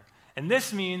another. And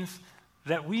this means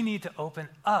that we need to open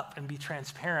up and be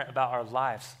transparent about our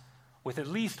lives with at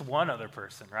least one other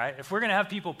person, right? If we're going to have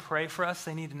people pray for us,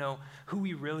 they need to know who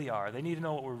we really are. They need to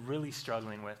know what we're really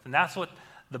struggling with. And that's what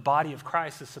the body of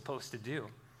Christ is supposed to do.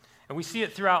 And we see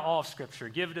it throughout all of Scripture.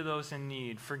 Give to those in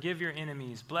need. Forgive your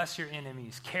enemies. Bless your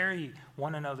enemies. Carry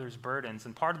one another's burdens.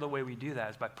 And part of the way we do that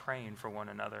is by praying for one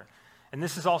another. And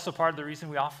this is also part of the reason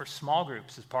we offer small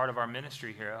groups as part of our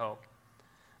ministry here at Hope.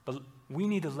 But we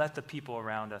need to let the people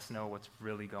around us know what's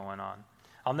really going on.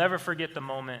 I'll never forget the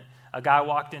moment a guy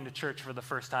walked into church for the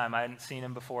first time. I hadn't seen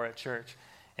him before at church.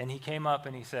 And he came up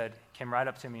and came right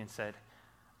up to me and said,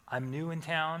 I'm new in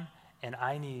town. And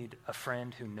I need a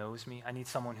friend who knows me. I need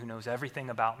someone who knows everything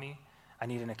about me. I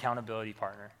need an accountability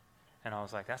partner. And I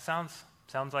was like, that sounds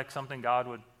like something God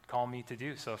would call me to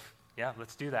do. So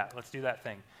let's do that. Let's do that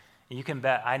thing. And you can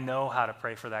bet I know how to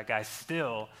pray for that guy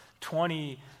still,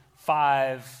 25-ish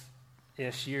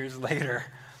years later.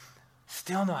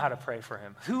 Still know how to pray for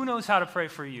him. Who knows how to pray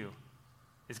for you?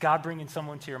 Is God bringing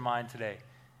someone to your mind today?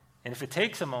 And if it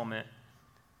takes a moment,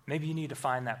 maybe you need to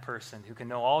find that person who can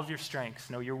know all of your strengths,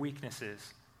 know your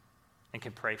weaknesses, and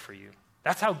can pray for you.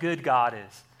 That's how good God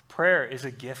is. Prayer is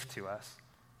a gift to us.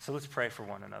 So let's pray for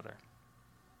one another.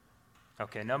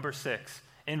 Okay, number 6.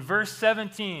 In verse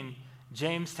 17,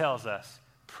 James tells us,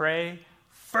 pray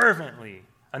fervently.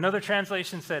 Another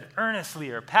translation said earnestly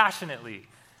or passionately.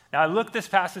 Now, I looked this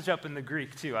passage up in the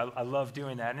Greek, too. I love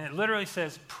doing that. And it literally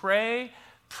says, pray,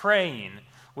 praying,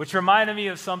 which reminded me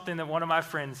of something that one of my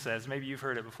friends says. Maybe you've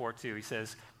heard it before, too. He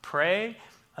says, pray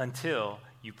until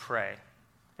you pray.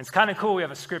 It's kind of cool. We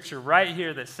have a scripture right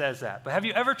here that says that. But have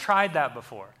you ever tried that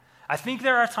before? I think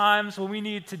there are times when we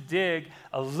need to dig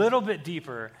a little bit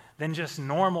deeper than just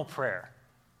normal prayer.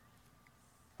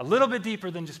 A little bit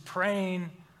deeper than just praying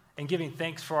and giving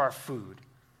thanks for our food.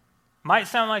 Might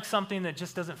sound like something that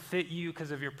just doesn't fit you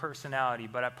because of your personality,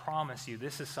 but I promise you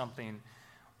this is something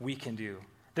we can do.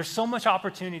 There's so much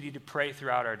opportunity to pray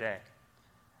throughout our day.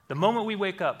 The moment we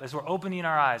wake up, as we're opening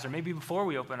our eyes, or maybe before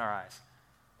we open our eyes,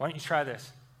 why don't you try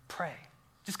this? Pray.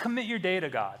 Just commit your day to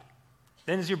God.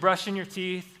 Then as you're brushing your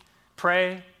teeth,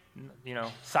 pray,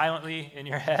 silently in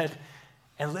your head,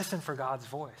 and listen for God's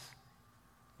voice.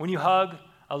 When you hug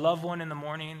a loved one in the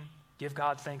morning, give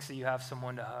God thanks that you have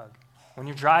someone to hug. When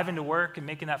you're driving to work and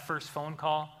making that first phone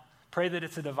call, pray that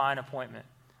it's a divine appointment.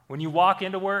 When you walk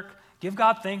into work, give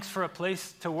God thanks for a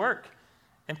place to work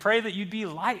and pray that you'd be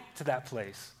light to that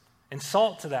place and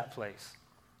salt to that place.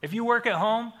 If you work at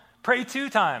home, pray 2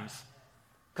 times.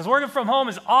 Because working from home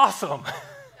is awesome.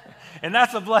 And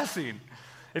that's a blessing.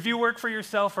 If you work for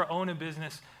yourself or own a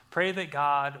business, pray that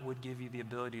God would give you the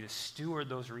ability to steward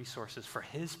those resources for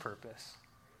his purpose.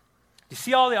 You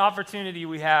see all the opportunity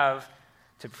we have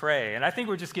to pray, and I think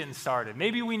we're just getting started.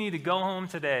 Maybe we need to go home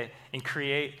today and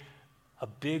create a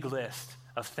big list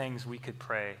of things we could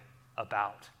pray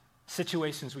about,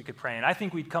 situations we could pray in. I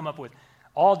think we'd come up with,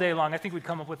 all day long, I think we'd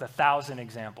come up with 1,000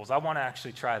 examples. I want to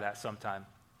actually try that sometime.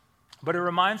 But it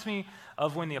reminds me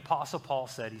of when the Apostle Paul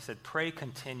said, he said, pray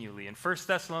continually. In 1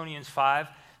 Thessalonians 5,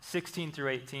 16 through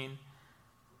 18,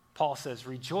 Paul says,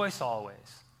 rejoice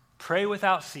always, pray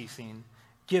without ceasing,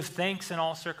 give thanks in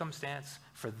all circumstance,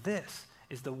 for this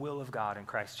is the will of God in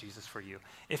Christ Jesus for you.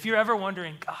 If you're ever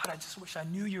wondering, God, I just wish I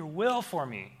knew your will for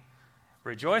me,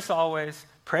 rejoice always,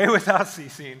 pray without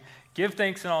ceasing, give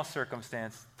thanks in all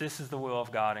circumstance. This is the will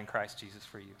of God in Christ Jesus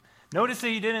for you. Notice that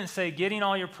he didn't say getting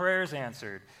all your prayers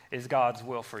answered is God's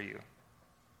will for you.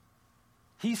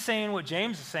 He's saying what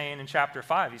James is saying in chapter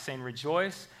 5. He's saying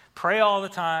rejoice, pray all the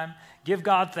time, give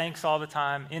God thanks all the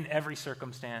time in every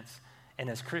circumstance. And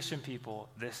as Christian people,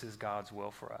 this is God's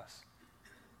will for us.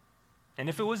 And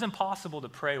if it was impossible to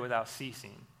pray without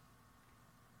ceasing,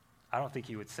 I don't think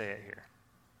he would say it here.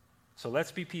 So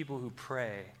let's be people who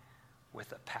pray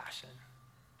with a passion.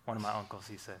 One of my uncles,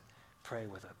 he said, pray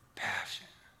with a passion.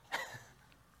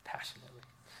 Passionately.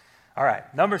 All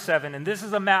right, number 7, and this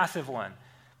is a massive one.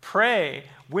 Pray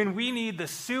when we need the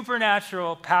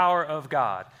supernatural power of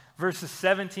God. Verses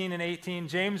 17 and 18,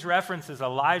 James references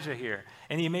Elijah here,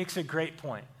 and he makes a great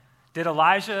point. Did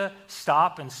Elijah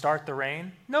stop and start the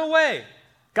rain? No way.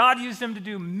 God used him to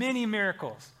do many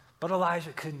miracles, but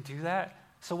Elijah couldn't do that.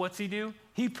 So what's he do?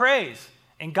 He prays,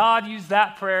 and God used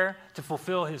that prayer to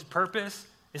fulfill his purpose.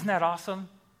 Isn't that awesome?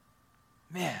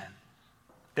 Man,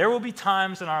 there will be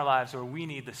times in our lives where we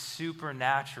need the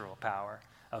supernatural power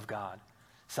of God.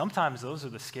 Sometimes those are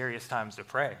the scariest times to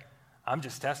pray. I'm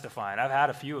just testifying. I've had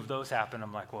a few of those happen.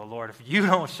 I'm like, well, Lord, if you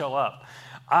don't show up,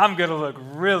 I'm going to look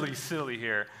really silly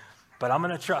here, but I'm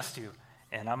going to trust you,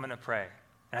 and I'm going to pray.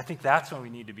 And I think that's when we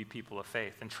need to be people of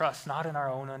faith and trust not in our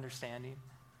own understanding,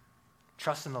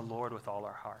 trust in the Lord with all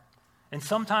our heart. And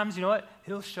sometimes, you know what?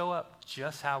 He'll show up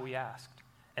just how we asked.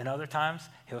 And other times,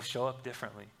 he'll show up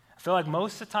differently. I feel like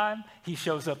most of the time, he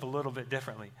shows up a little bit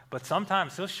differently. But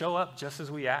sometimes he'll show up just as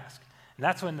we ask. And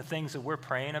that's when the things that we're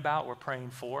praying about, we're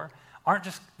praying for, aren't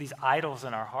just these idols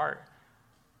in our heart.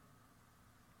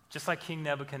 Just like King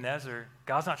Nebuchadnezzar,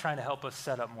 God's not trying to help us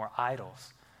set up more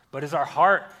idols. But as our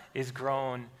heart is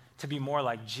grown to be more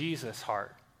like Jesus'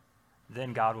 heart,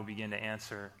 then God will begin to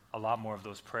answer a lot more of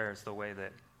those prayers the way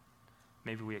that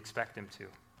maybe we expect him to.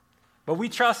 But we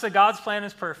trust that God's plan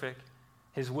is perfect,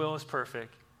 his will is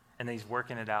perfect, and that he's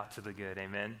working it out to the good,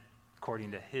 amen,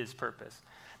 according to his purpose.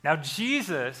 Now,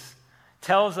 Jesus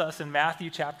tells us in Matthew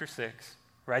chapter 6,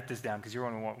 write this down because you're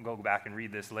going to go back and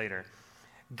read this later.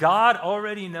 God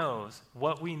already knows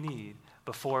what we need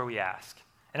before we ask.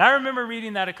 And I remember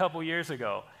reading that a couple years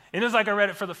ago. And it was like I read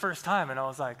it for the first time, and I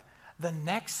was like, the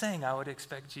next thing I would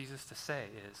expect Jesus to say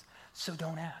is, so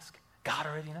don't ask. God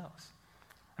already knows.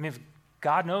 I mean, if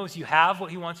God knows you have what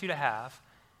he wants you to have,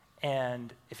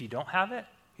 and if you don't have it,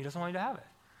 he doesn't want you to have it.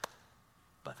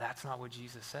 But that's not what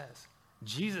Jesus says.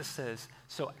 Jesus says,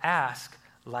 so ask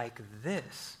like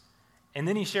this. And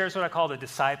then he shares what I call the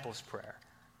disciples' prayer.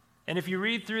 And if you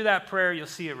read through that prayer, you'll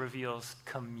see it reveals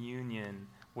communion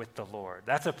with the Lord.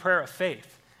 That's a prayer of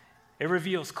faith. It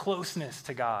reveals closeness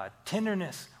to God,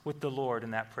 tenderness with the Lord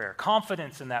in that prayer,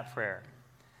 confidence in that prayer,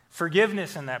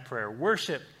 forgiveness in that prayer,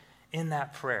 worship in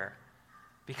that prayer.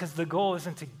 Because the goal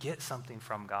isn't to get something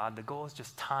from God. The goal is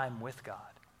just time with God.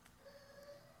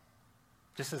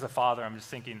 Just as a father, I'm just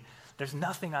thinking, there's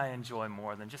nothing I enjoy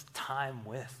more than just time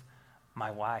with my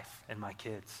wife and my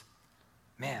kids.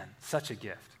 Man, such a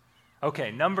gift.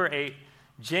 Okay, number 8,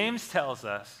 James tells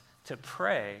us to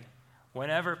pray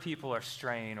whenever people are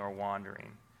straying or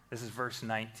wandering. This is verse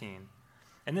 19.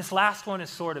 And this last one is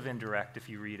sort of indirect if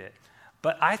you read it.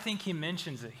 But I think he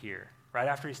mentions it here, right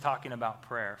after he's talking about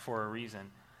prayer for a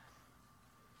reason.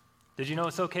 Did you know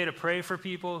it's okay to pray for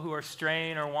people who are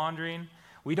straying or wandering?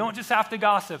 We don't just have to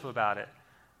gossip about it.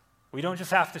 We don't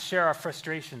just have to share our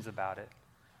frustrations about it.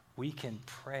 We can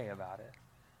pray about it.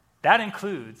 That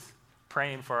includes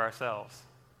praying for ourselves.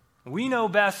 We know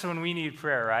best when we need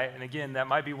prayer, right? And again, that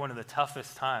might be one of the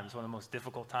toughest times, one of the most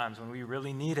difficult times when we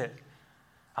really need it.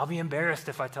 I'll be embarrassed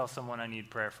if I tell someone I need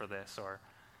prayer for this, or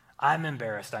I'm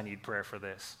embarrassed I need prayer for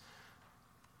this.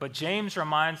 But James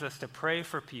reminds us to pray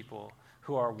for people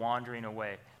who are wandering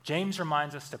away. James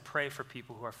reminds us to pray for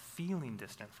people who are feeling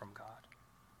distant from God.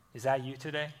 Is that you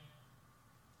today?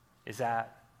 Is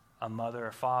that a mother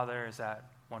or father? Is that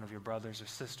one of your brothers or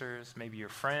sisters? Maybe your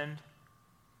friend?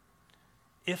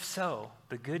 If so,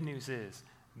 the good news is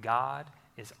God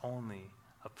is only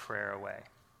a prayer away.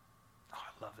 Oh,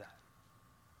 I love that.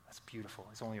 That's beautiful.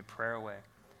 It's only a prayer away.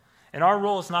 And our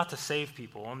role is not to save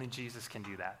people. Only Jesus can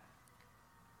do that.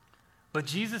 But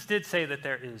Jesus did say that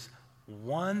there is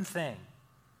one thing.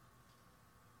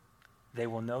 They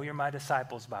will know you're my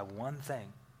disciples by one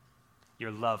thing,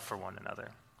 your love for one another.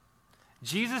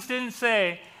 Jesus didn't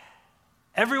say,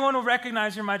 everyone will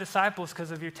recognize you're my disciples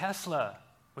because of your Tesla,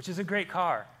 which is a great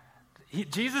car.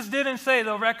 Jesus didn't say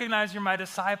they'll recognize you're my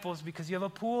disciples because you have a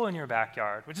pool in your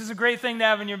backyard, which is a great thing to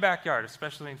have in your backyard,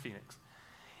 especially in Phoenix.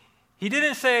 He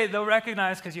didn't say they'll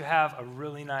recognize because you have a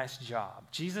really nice job.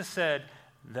 Jesus said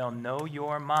they'll know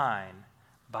you're mine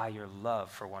by your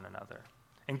love for one another.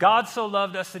 And God so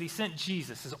loved us that he sent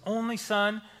Jesus, his only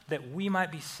son, that we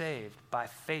might be saved by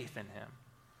faith in him.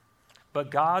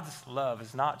 But God's love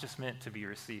is not just meant to be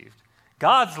received.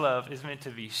 God's love is meant to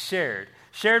be shared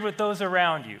with those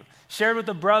around you, shared with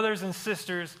the brothers and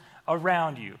sisters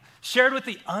around you, shared with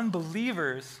the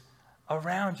unbelievers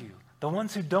around you, the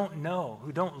ones who don't know,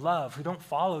 who don't love, who don't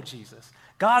follow Jesus.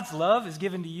 God's love is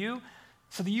given to you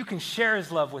so that you can share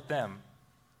his love with them.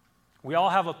 We all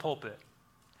have a pulpit.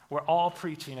 We're all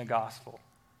preaching a gospel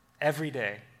every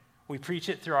day. We preach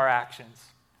it through our actions.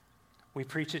 We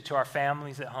preach it to our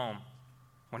families at home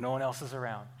when no one else is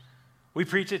around. We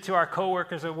preach it to our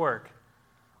coworkers at work.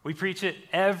 We preach it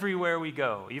everywhere we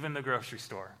go, even the grocery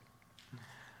store.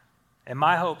 And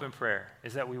my hope and prayer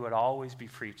is that we would always be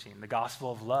preaching the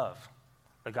gospel of love,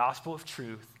 the gospel of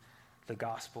truth, the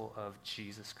gospel of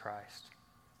Jesus Christ.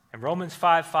 And Romans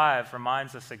 5:5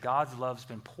 reminds us that God's love has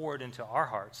been poured into our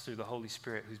hearts through the Holy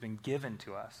Spirit who's been given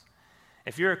to us.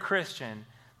 If you're a Christian,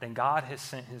 then God has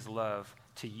sent his love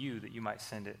to you that you might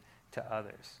send it to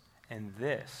others. And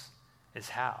this is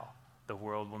how the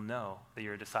world will know that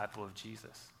you're a disciple of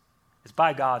Jesus. It's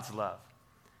by God's love.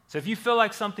 So if you feel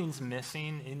like something's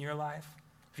missing in your life,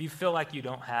 if you feel like you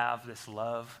don't have this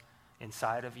love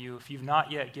inside of you, if you've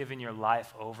not yet given your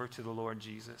life over to the Lord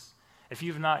Jesus, if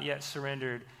you've not yet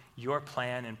surrendered your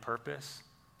plan and purpose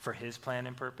for his plan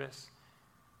and purpose,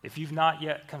 if you've not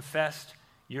yet confessed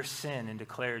your sin and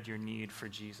declared your need for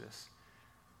Jesus,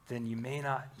 then you may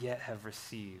not yet have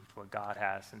received what God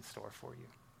has in store for you.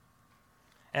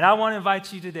 And I want to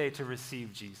invite you today to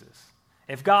receive Jesus.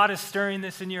 If God is stirring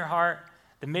this in your heart,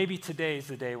 then maybe today is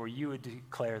the day where you would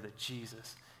declare that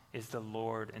Jesus is the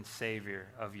Lord and Savior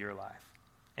of your life.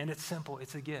 And it's simple.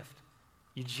 It's a gift.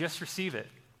 You just receive it.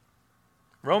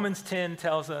 Romans 10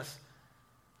 tells us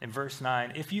in verse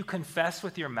 9, if you confess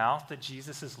with your mouth that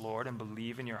Jesus is Lord and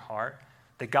believe in your heart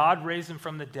that God raised him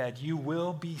from the dead, you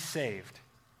will be saved.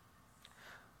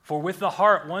 For with the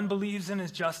heart one believes and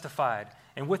is justified,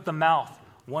 and with the mouth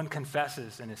one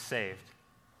confesses and is saved.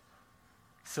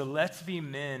 So let's be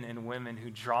men and women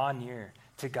who draw near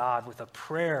to God with a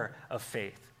prayer of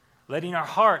faith, letting our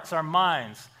hearts, our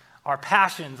minds, our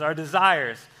passions, our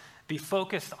desires be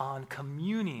focused on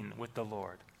communing with the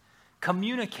Lord.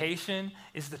 Communication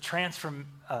is the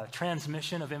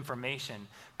transmission of information.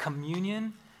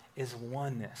 Communion is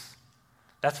oneness.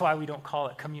 That's why we don't call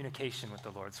it communication with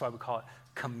the Lord. That's why we call it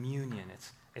communion.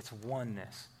 It's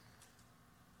oneness.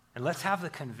 And let's have the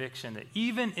conviction that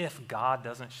even if God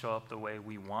doesn't show up the way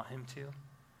we want him to,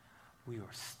 we will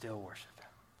still worship him.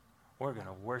 We're going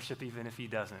to worship even if he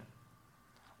doesn't.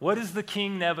 What is the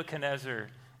King Nebuchadnezzar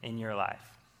in your life?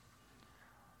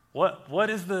 What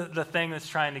is the thing that's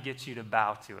trying to get you to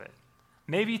bow to it?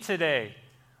 Maybe today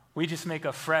we just make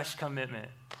a fresh commitment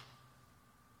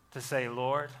to say,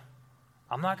 Lord,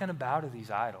 I'm not going to bow to these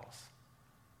idols,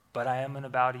 but I am going to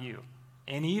bow to you.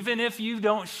 And even if you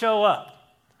don't show up,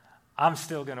 I'm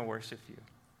still going to worship you.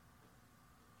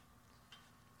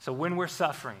 So when we're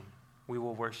suffering, we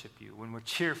will worship you. When we're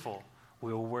cheerful,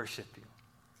 we will worship you.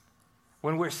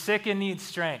 When we're sick and need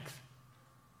strength,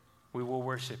 we will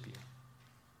worship you.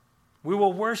 We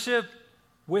will worship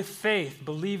with faith,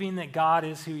 believing that God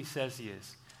is who he says he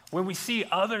is. When we see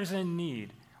others in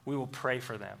need, we will pray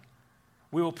for them.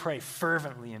 We will pray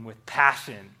fervently and with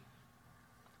passion.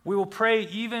 We will pray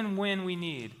even when we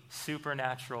need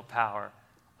supernatural power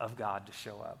of God to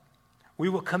show up. We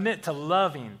will commit to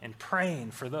loving and praying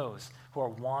for those who are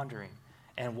wandering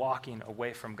and walking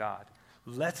away from God.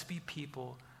 Let's be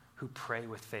people who pray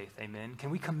with faith. Amen.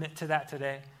 Can we commit to that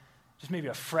today? Just maybe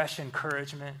a fresh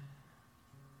encouragement.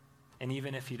 And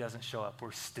even if he doesn't show up,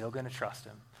 we're still going to trust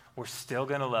him. We're still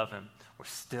going to love him. We're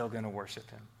still going to worship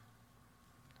him.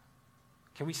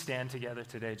 Can we stand together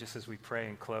today just as we pray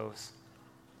and close?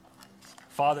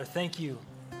 Father, thank you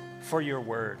for your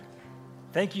word.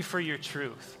 Thank you for your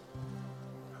truth.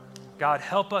 God,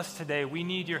 help us today. We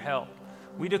need your help.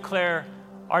 We declare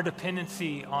our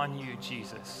dependency on you,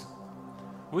 Jesus.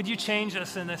 Would you change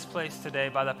us in this place today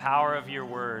by the power of your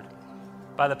word,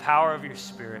 by the power of your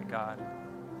Spirit, God?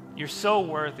 You're so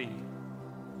worthy,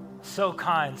 so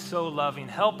kind, so loving.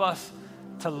 Help us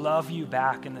to love you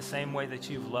back in the same way that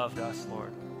you've loved us,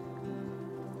 Lord.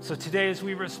 So today as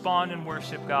we respond in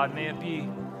worship, God, may it be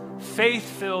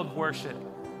faith-filled worship.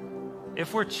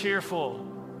 If we're cheerful,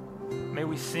 may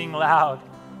we sing loud.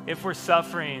 If we're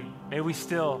suffering, may we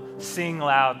still sing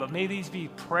loud. But may these be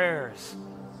prayers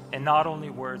and not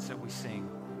only words that we sing.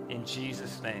 In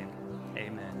Jesus' name,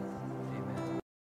 amen.